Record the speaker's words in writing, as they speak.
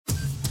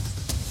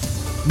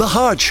The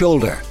Hard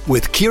Shoulder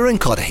with Kieran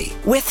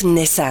with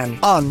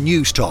Nissan on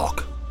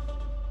Newstalk.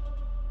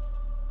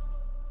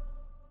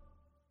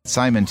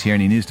 Simon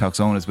Tierney, Newstalk's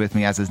own, is with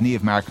me, as is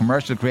Niamh, Maher,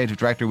 Commercial Creative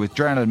Director with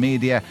Journal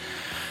Media.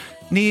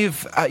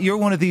 Niamh, you're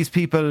one of these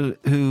people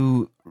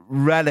who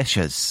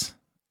relishes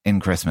in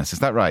Christmas, is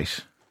that right?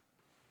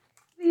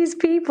 These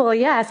people,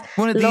 yes.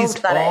 One of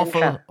these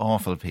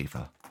awful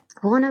people.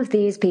 One of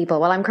these people.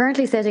 Well, I'm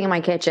currently sitting in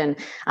my kitchen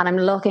and I'm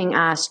looking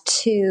at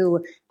two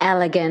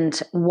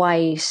elegant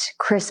white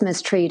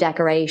Christmas tree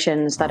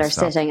decorations that are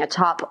sitting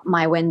atop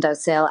my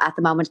windowsill at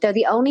the moment. They're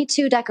the only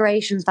two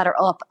decorations that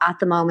are up at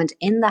the moment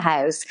in the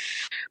house.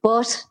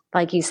 But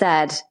like you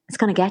said, it's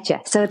going to get you.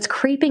 So it's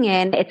creeping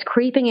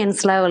in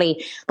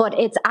slowly, but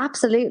it's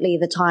absolutely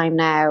the time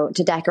now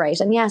to decorate.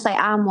 And yes, I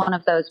am one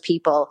of those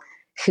people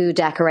who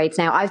decorates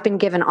now. I've been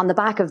given, on the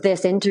back of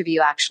this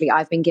interview actually,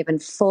 I've been given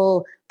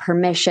full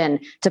permission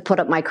to put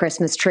up my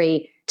Christmas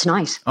tree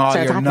tonight. Oh,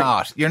 so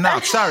you're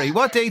not. Sorry,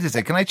 what date is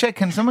it? Can I check?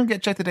 Can someone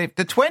check the date?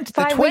 The 20th.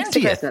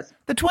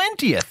 The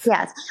 20th.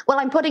 Yes. Well,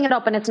 I'm putting it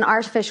up and it's an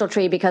artificial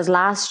tree because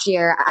last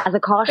year, as a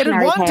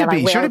cautionary tale, it'd want to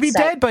be. Should it be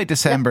dead by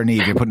December,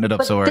 Niamh? You're putting it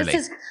up so early.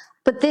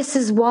 But this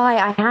is why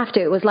I have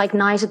to. It was like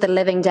Night of the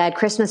Living Dead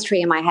Christmas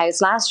tree in my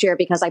house last year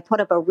because I put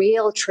up a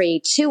real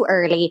tree too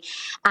early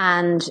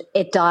and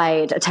it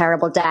died a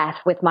terrible death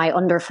with my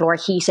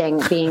underfloor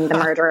heating being the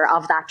murderer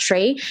of that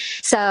tree.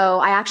 So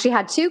I actually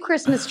had two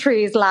Christmas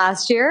trees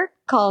last year.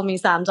 Call me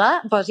Santa.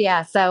 But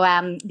yeah, so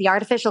the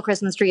artificial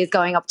Christmas tree is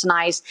going up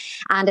tonight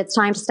and it's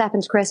time to step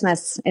into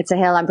Christmas. It's a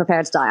hill I'm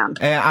prepared to die on.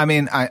 I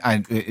mean,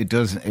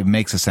 it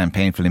makes us sound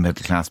painfully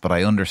middle class, but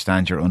I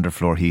understand your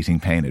underfloor heating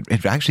pain.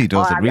 It actually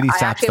does. It really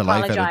saps the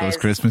life out of those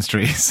Christmas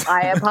trees.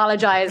 I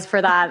apologise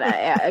for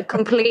that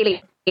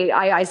completely.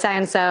 I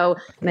sound so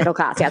middle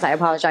class. Yes, I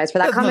apologise for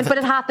that comment, but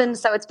it happened,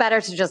 so it's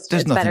better to just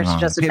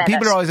admit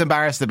People are always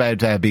embarrassed about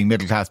being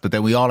middle class, but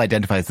then we all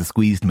identify as the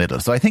squeezed middle.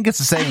 So I think it's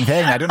the same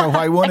thing. I don't know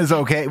why one is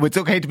okay. It's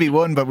okay to be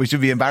one, but we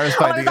should be embarrassed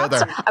by the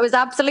other. I was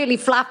absolutely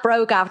flat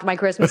broke after my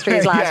Christmas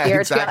trees last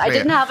year. Exactly. I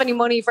didn't have any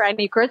money for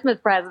any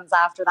Christmas presents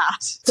after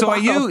that. So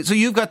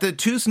you've got the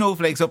two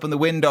snowflakes up in the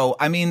window.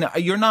 I mean,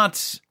 you're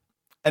not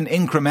an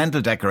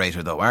incremental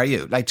decorator though, are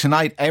you? Like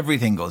tonight,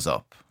 everything goes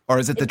up. Or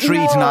is it the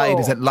tree tonight?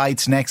 Is it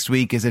lights next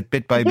week? Is it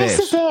bit by bit? This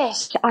is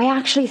it. I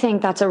actually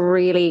think that's a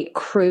really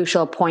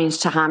crucial point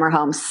to hammer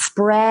home.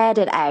 Spread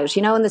it out.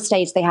 You know, in the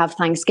States, they have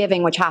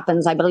Thanksgiving, which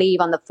happens, I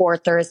believe, on the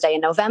fourth Thursday in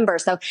November.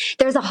 So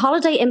there's a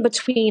holiday in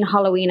between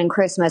Halloween and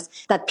Christmas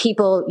that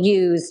people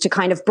use to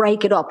kind of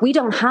break it up. We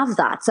don't have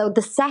that. So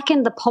the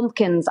second the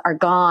pumpkins are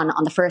gone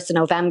on the 1st of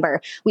November,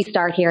 we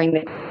start hearing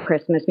the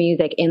Christmas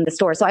music in the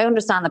store. So I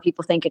understand that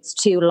people think it's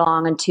too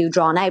long and too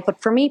drawn out.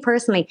 But for me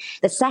personally,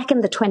 the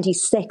second the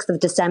 26th of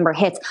December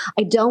hits,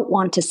 I don't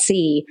want to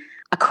see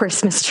a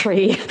Christmas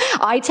tree.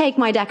 I take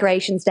my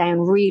decorations down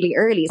really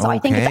early. So I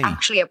think it's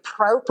actually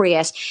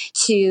appropriate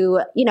to,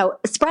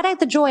 spread out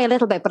the joy a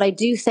little bit, but I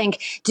do think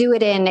do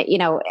it in,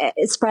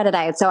 spread it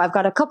out. So I've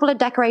got a couple of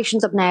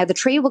decorations up now. The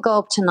tree will go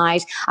up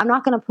tonight. I'm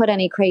not going to put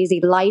any crazy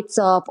lights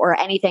up or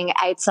anything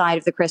outside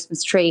of the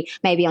Christmas tree,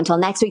 maybe until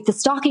next week. The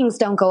stockings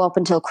don't go up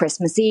until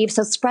Christmas Eve.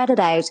 So spread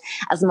it out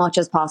as much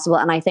as possible.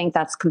 And I think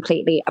that's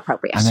completely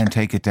appropriate. And then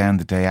take it down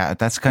the day out.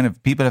 That's kind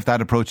of, people have that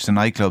approach to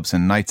nightclubs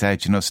and nights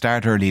out,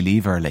 start early,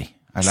 leave early.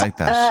 I like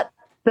that.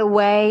 The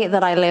way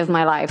that I live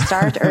my life.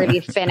 Start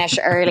early, finish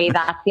early.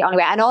 That's the only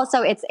way. And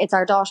also it's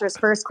our daughter's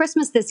first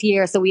Christmas this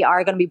year. So we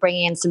are going to be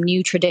bringing in some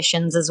new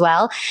traditions as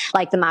well,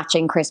 like the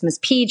matching Christmas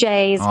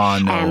PJs. Oh,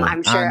 no.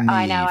 I'm sure,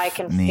 I know, I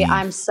can see.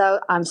 I'm sorry.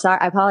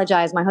 I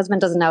apologize. My husband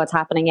doesn't know what's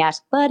happening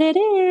yet, but it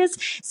is.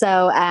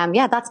 So,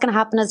 that's going to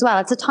happen as well.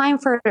 It's a time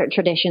for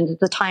traditions.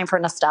 It's a time for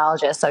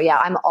nostalgia. So yeah,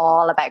 I'm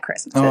all about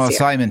Christmas this year.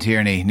 Simon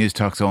Tierney,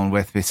 Newstalk's own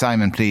with me.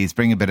 Simon, please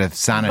bring a bit of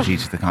sanity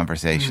to the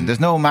conversation.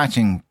 There's no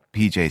matching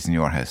PJs in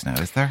your house now,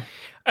 is there?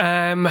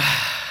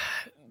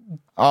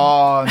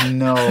 Oh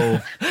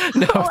no!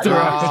 No, there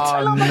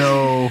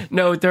aren't.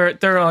 No,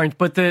 there aren't.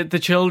 But the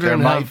children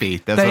there have. Might be.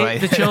 That's right.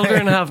 The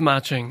children have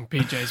matching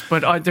PJs,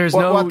 but there's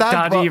no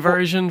daddy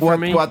version for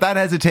me. What that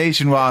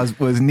hesitation was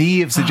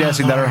Niamh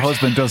suggesting that her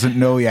husband doesn't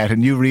know yet,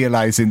 and you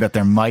realising that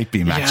there might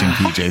be matching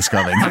PJs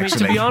coming. I mean,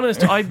 to be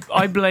honest,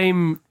 I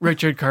blame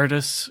Richard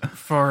Curtis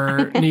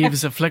for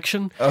Niamh's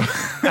affliction.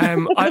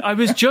 I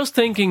was just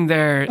thinking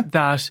there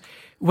that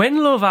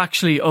when Love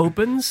Actually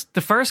opens, the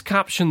first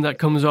caption that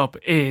comes up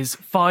is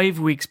 5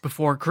 weeks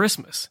before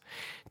Christmas.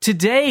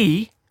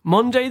 Today,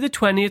 Monday the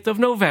 20th of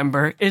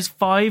November, is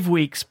 5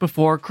 weeks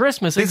before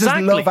Christmas. This is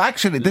Love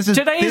Actually.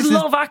 Today is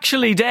Love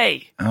Actually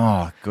Day.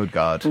 Oh, good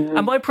God.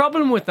 And my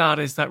problem with that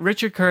is that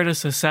Richard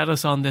Curtis has set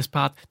us on this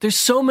path. There's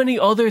so many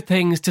other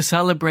things to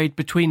celebrate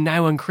between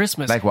now and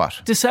Christmas. Like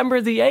what?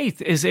 December the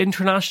 8th is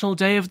International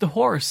Day of the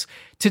Horse.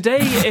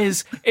 Today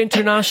is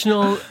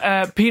International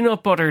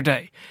Peanut Butter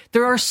Day.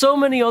 There are so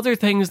many other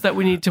things that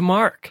we need to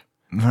mark.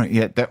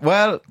 Yeah,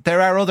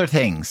 there are other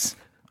things.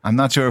 I'm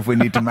not sure if we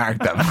need to mark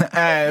them.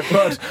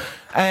 But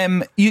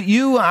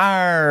you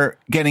are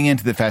getting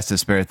into the festive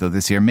spirit, though,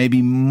 this year,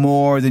 maybe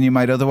more than you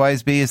might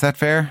otherwise be. Is that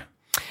fair?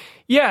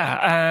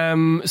 Yeah,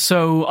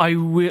 so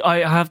I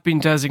have been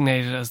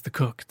designated as the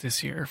cook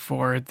this year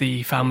for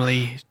the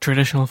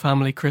traditional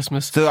family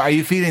Christmas. So are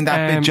you feeling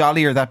that bit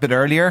jollier, that bit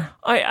earlier?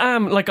 I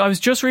am. Like, I was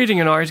just reading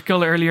an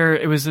article earlier.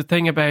 It was a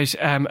thing about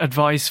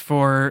advice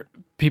for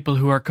people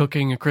who are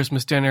cooking a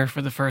Christmas dinner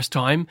for the first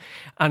time,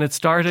 and it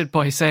started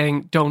by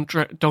saying don't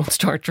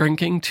start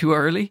drinking too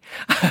early.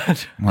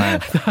 Wow.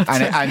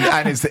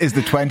 and is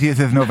the 20th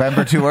of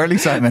November too early,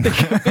 Simon?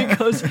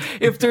 Because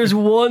if there's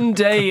one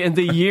day in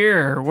the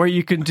year where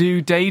you can do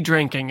day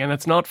drinking and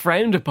it's not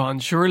frowned upon,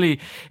 surely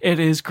it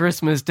is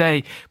Christmas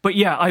Day. But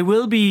yeah, I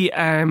will be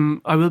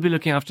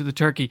looking after the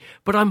turkey,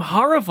 but I'm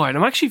horrified.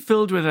 I'm actually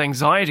filled with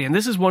anxiety, and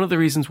this is one of the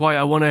reasons why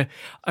I want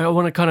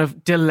to kind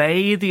of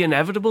delay the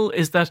inevitable,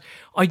 is that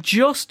I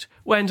just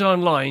went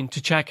online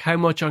to check how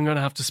much I'm going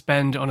to have to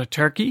spend on a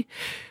turkey,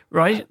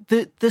 right?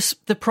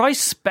 The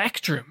price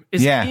spectrum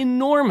is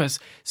enormous.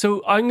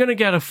 So I'm going to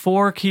get a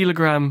 4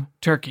 kilogram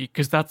turkey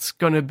because that's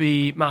going to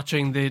be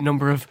matching the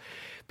number of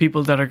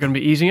people that are going to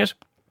be eating it.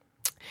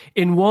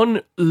 In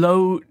one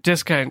low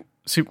discount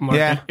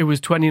supermarket, it was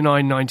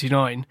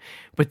 $29.99,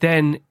 but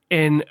then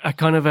in a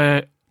kind of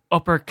a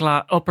upper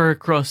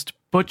crust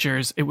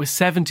butcher's, it was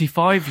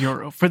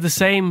 €75 for the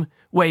same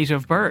weight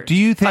of bird. Do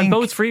you think, and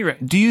both free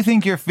range. Do you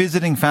think your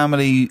visiting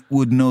family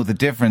would know the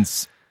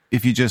difference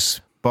if you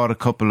just bought a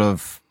couple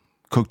of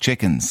cooked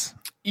chickens?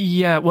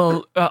 Yeah,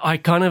 well, I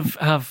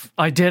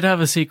did have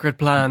a secret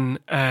plan.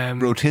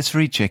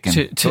 Rotisserie chicken.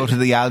 Go to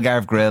the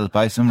Algarve grill,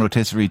 buy some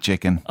rotisserie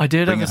chicken. I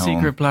did have a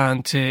secret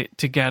plan to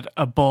get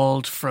a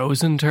balled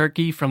frozen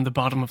turkey from the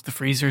bottom of the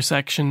freezer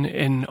section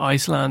in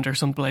Iceland or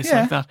someplace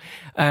like that.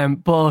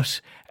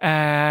 But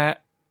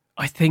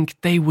I think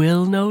they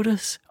will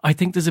notice. I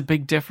think there's a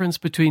big difference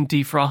between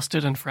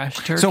defrosted and fresh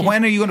turkey. So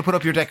when are you going to put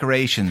up your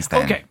decorations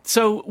then? Okay,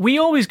 so we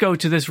always go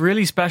to this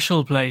really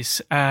special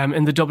place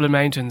in the Dublin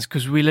Mountains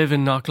because we live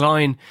in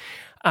Knockline,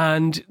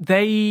 and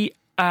they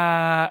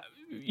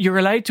you're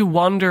allowed to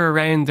wander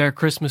around their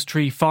Christmas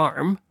tree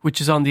farm, which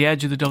is on the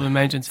edge of the Dublin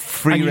Mountains.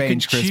 Free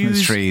range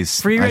Christmas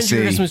trees. Free range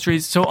Christmas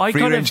trees. So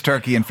free range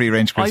turkey and free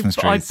range Christmas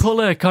trees. I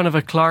pull a kind of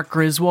a Clark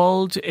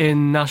Griswold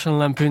in National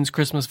Lampoon's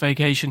Christmas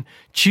Vacation.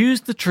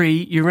 Choose the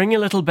tree, you ring a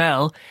little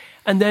bell,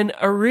 and then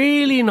a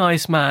really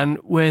nice man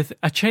with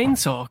a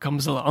chainsaw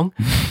comes along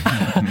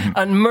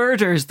and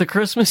murders the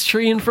Christmas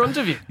tree in front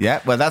of you.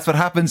 Yeah, well, that's what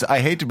happens. I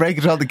hate to break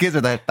it to all the kids,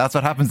 that's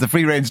what happens to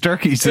free-range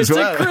turkeys as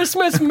well. It's a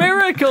Christmas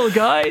miracle,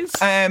 guys.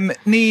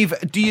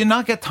 Niamh, do you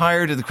not get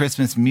tired of the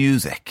Christmas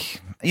music?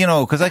 You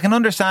know, because I can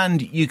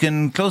understand you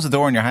can close the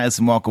door in your house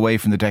and walk away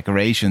from the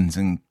decorations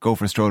and go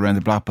for a stroll around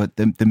the block, but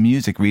the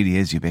music really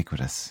is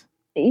ubiquitous.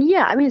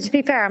 Yeah, I mean, to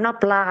be fair, I'm not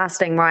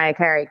blasting Mariah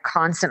Carey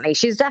constantly.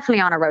 She's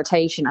definitely on a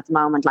rotation at the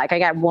moment. Like, I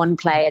get one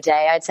play a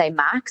day, I'd say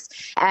max.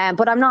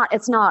 But I'm not,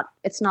 it's not,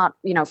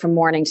 from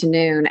morning to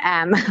noon.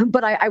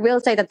 But I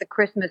will say that the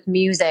Christmas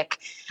music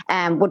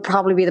would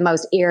probably be the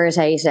most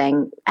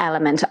irritating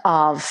element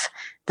of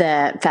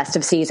the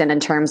festive season in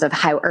terms of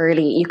how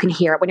early you can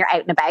hear it when you're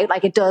out and about.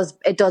 Like, it does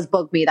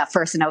bug me that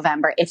 1st of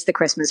November, it's the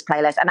Christmas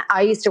playlist. And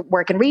I used to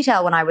work in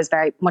retail when I was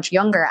very much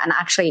younger, and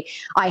actually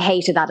I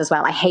hated that as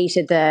well. I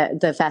hated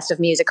the festive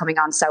music coming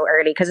on so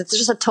early because it's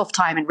just a tough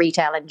time in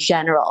retail in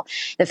general,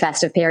 the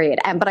festive period.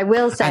 But I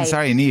will say... I'm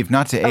sorry, Niamh,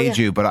 not to age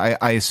you, but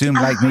I assume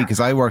like me, because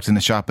I worked in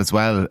the shop as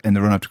well in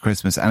the run up to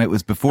Christmas, and it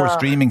was before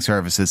streaming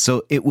services,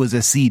 so it was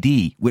a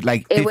CD with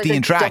like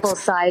 15 tracks.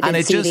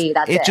 Double-sided CD,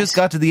 it just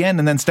got to the end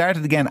and then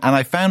started again. And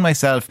I found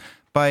myself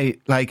by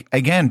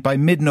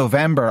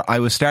mid-November, I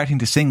was starting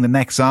to sing the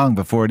next song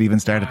before it even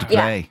started to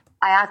play. Yeah.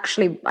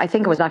 I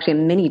think it was actually a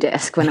mini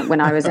disc when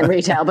I was in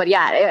retail, but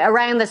yeah,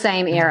 around the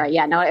same era.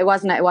 Yeah, no, it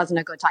wasn't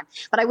a good time.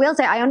 But I will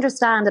say, I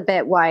understand a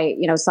bit why,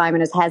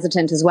 Simon is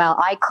hesitant as well.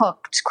 I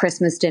cooked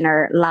Christmas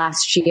dinner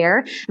last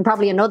year, and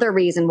probably another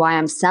reason why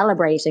I'm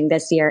celebrating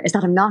this year is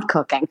that I'm not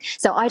cooking.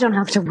 So I don't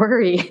have to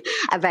worry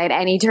about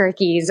any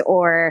turkeys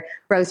or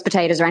roast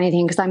potatoes or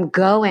anything because I'm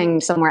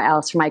going somewhere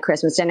else for my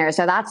Christmas dinner.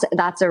 So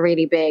that's a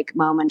really big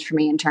moment for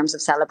me in terms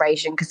of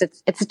celebration, because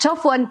it's a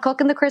tough one.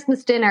 Cooking the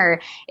Christmas dinner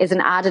is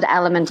an added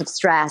element of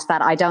stress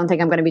that I don't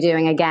think I'm going to be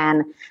doing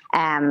again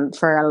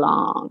for a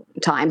long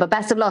time. But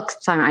best of luck,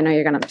 Simon. I know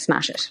you're going to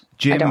smash it.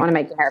 I don't want to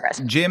make you nervous.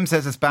 Jim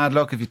says it's bad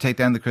luck if you take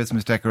down the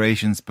Christmas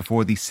decorations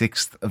before the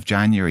 6th of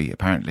January,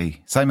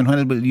 apparently. Simon,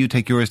 when will you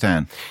take yours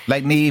down?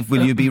 Like Niamh,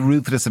 will you be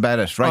ruthless about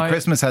it? Right,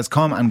 Christmas has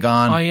come and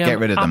gone. Get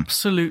rid of them.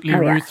 Absolutely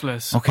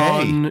ruthless. Okay.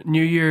 On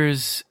New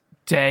Year's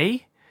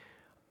Day,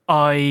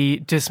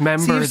 I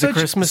dismember the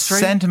Christmas tree.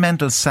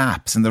 Sentimental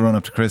saps in the run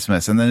up to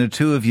Christmas, and then the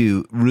two of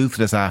you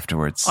ruthless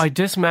afterwards. I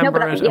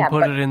dismember it and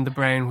put it in the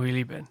brown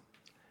wheelie bin.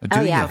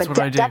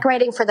 But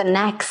decorating for the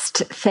next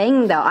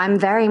thing, though, I'm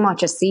very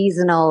much a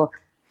seasonal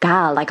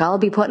gal, like I'll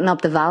be putting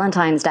up the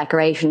Valentine's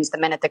decorations the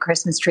minute the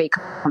Christmas tree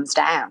comes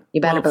down.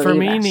 You better believe it. For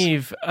me,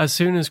 it. Niamh, as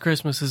soon as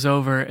Christmas is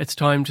over, it's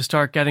time to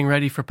start getting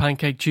ready for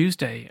Pancake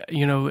Tuesday.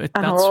 You know,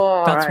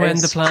 that's when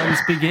the plans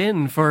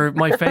begin for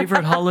my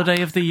favourite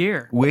holiday of the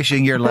year.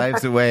 Wishing your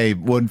lives away,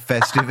 one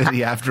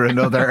festivity after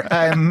another.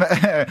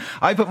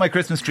 I put my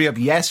Christmas tree up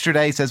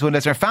yesterday, says one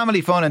listener.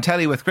 Family fun and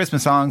telly with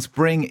Christmas songs,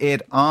 bring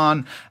it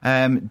on.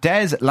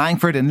 Des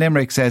Langford in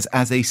Limerick says,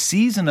 as a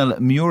seasonal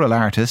mural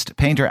artist,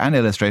 painter and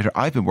illustrator,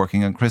 I've been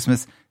working on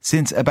Christmas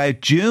since about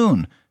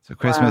June. So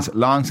Christmas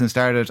long since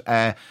started.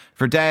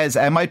 For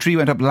Des, my tree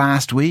went up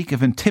last week. I've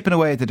been tipping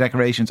away at the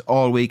decorations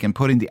all week and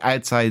putting the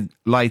outside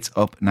lights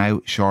up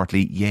now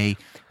shortly. Yay,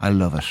 I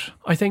love it.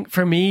 I think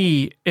for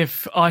me,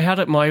 if I had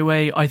it my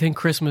way, I think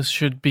Christmas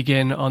should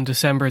begin on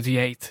December the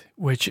 8th,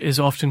 which is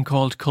often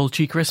called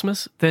Culchie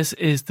Christmas. This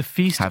is the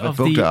feast of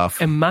the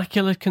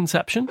Immaculate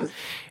Conception.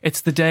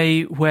 It's the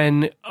day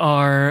when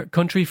our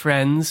country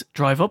friends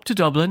drive up to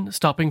Dublin,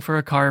 stopping for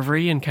a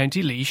carvery in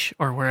County Laois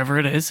or wherever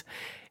it is,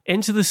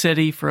 into the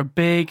city for a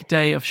big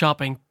day of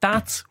shopping.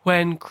 That's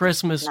when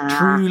Christmas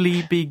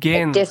truly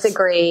begins.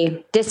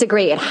 Disagree.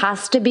 It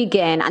has to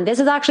begin. And this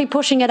is actually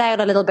pushing it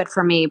out a little bit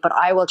for me, but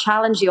I will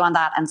challenge you on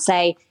that and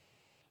say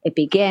it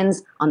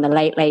begins on the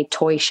Late Late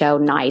Toy Show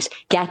night.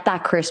 Get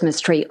that Christmas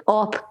tree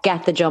up,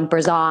 get the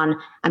jumpers on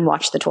and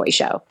watch the toy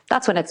show.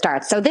 That's when it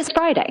starts. So this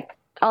Friday.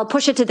 I'll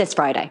push it to this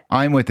Friday.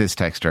 I'm with this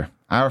texter.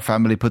 Our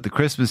family put the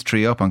Christmas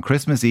tree up on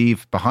Christmas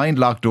Eve behind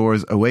locked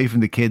doors, away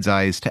from the kids'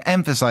 eyes, to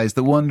emphasise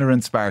the wonder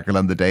and sparkle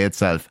on the day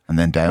itself. And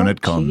then down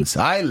it comes.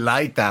 I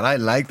like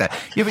that.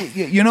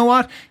 You know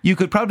what? You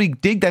could probably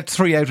dig that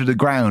tree out of the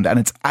ground, and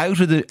it's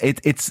out of the.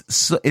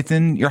 It's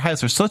in your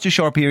house for such a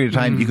short period of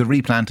time. You could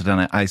replant it,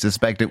 and I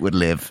suspect it would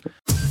live.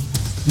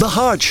 The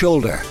Hard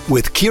Shoulder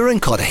with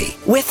Kieran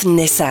Cuddihy. With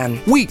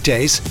Nissan.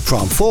 Weekdays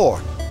from 4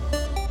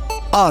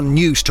 on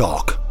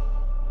Newstalk.